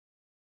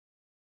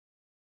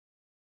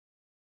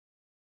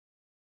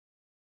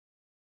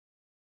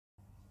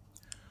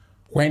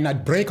When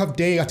at break of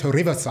day at a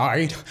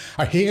riverside,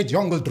 I hear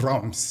jungle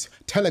drums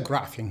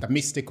telegraphing the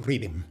mystic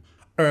rhythm,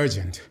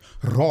 urgent,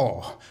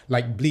 raw,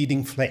 like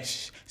bleeding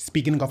flesh,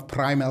 speaking of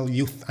primal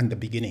youth and the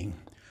beginning.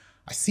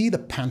 I see the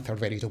panther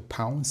ready to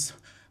pounce,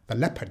 the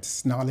leopard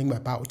snarling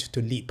about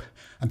to leap,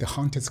 and the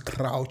hunters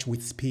crouch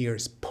with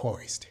spears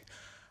poised.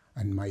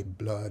 And my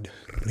blood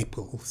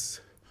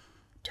ripples,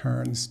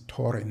 turns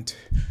torrent,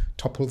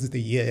 topples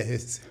the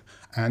years,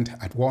 and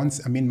at once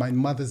I'm in my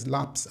mother's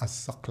laps a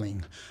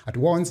suckling. At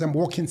once I'm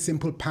walking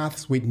simple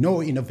paths with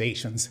no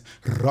innovations,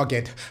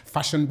 rugged,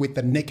 fashioned with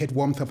the naked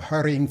warmth of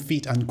hurrying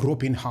feet and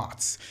groping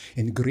hearts,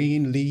 in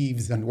green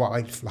leaves and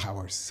wild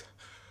flowers,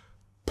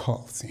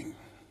 pulsing.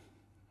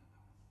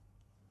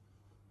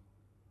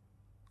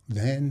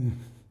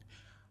 Then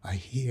I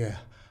hear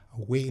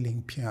a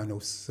wailing piano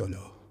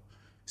solo,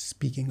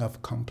 speaking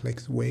of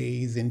complex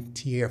ways in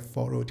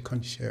tear-furrowed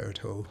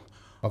concerto,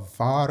 of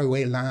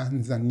faraway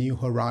lands and new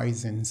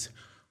horizons,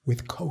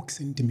 with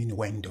coaxing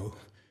diminuendo,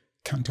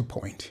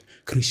 counterpoint,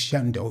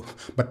 crescendo,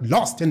 but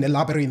lost in the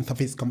labyrinth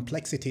of its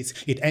complexities,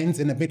 it ends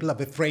in the middle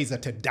of a phrase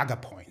at a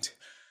daggerpoint.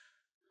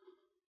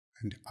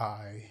 And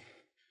I,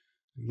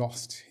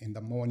 lost in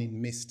the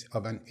morning mist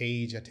of an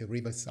age at a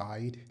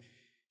riverside,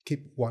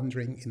 keep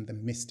wandering in the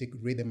mystic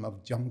rhythm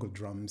of jungle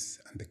drums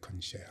and the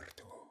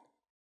concerto.